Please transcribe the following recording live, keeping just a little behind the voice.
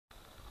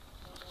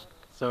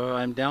So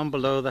I'm down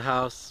below the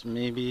house,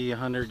 maybe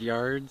 100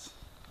 yards.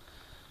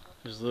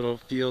 There's a little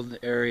field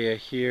area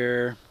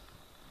here,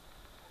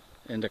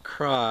 and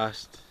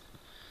across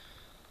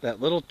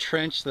that little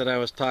trench that I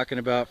was talking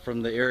about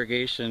from the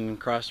irrigation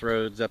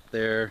crossroads up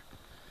there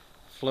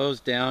flows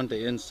down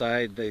to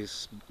inside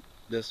this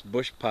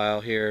bush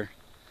pile here.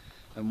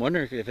 I'm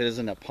wondering if it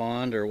isn't a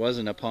pond or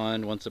wasn't a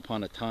pond once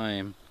upon a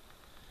time.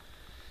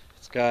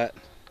 It's got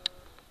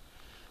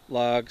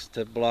logs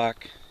to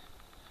block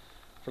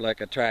for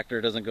like a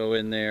tractor doesn't go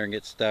in there and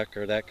get stuck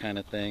or that kind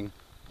of thing.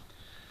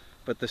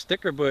 But the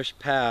sticker bush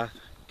path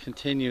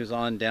continues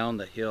on down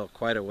the hill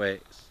quite a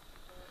ways.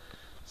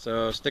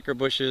 So sticker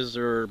bushes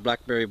or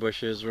blackberry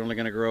bushes are only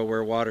going to grow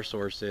where water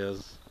source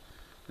is.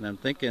 And I'm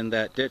thinking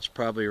that ditch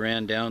probably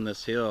ran down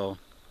this hill.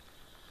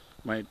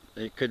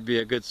 It could be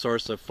a good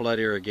source of flood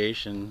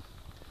irrigation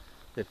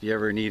if you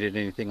ever needed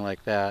anything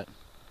like that.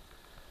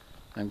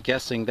 I'm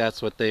guessing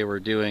that's what they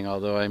were doing,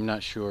 although I'm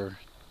not sure.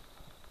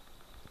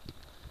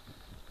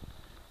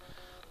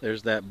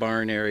 There's that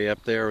barn area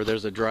up there, or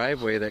there's a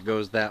driveway that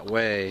goes that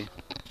way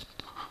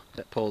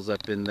that pulls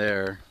up in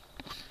there.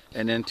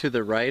 And then to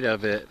the right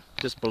of it,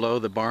 just below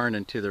the barn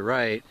and to the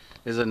right,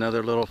 is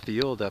another little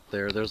field up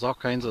there. There's all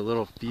kinds of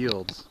little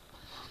fields,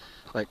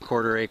 like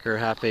quarter-acre,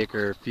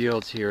 half-acre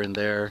fields here and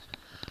there,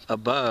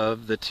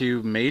 above the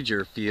two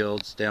major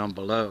fields down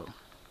below.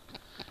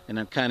 And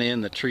I'm kind of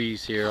in the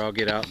trees here. I'll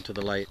get out into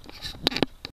the light.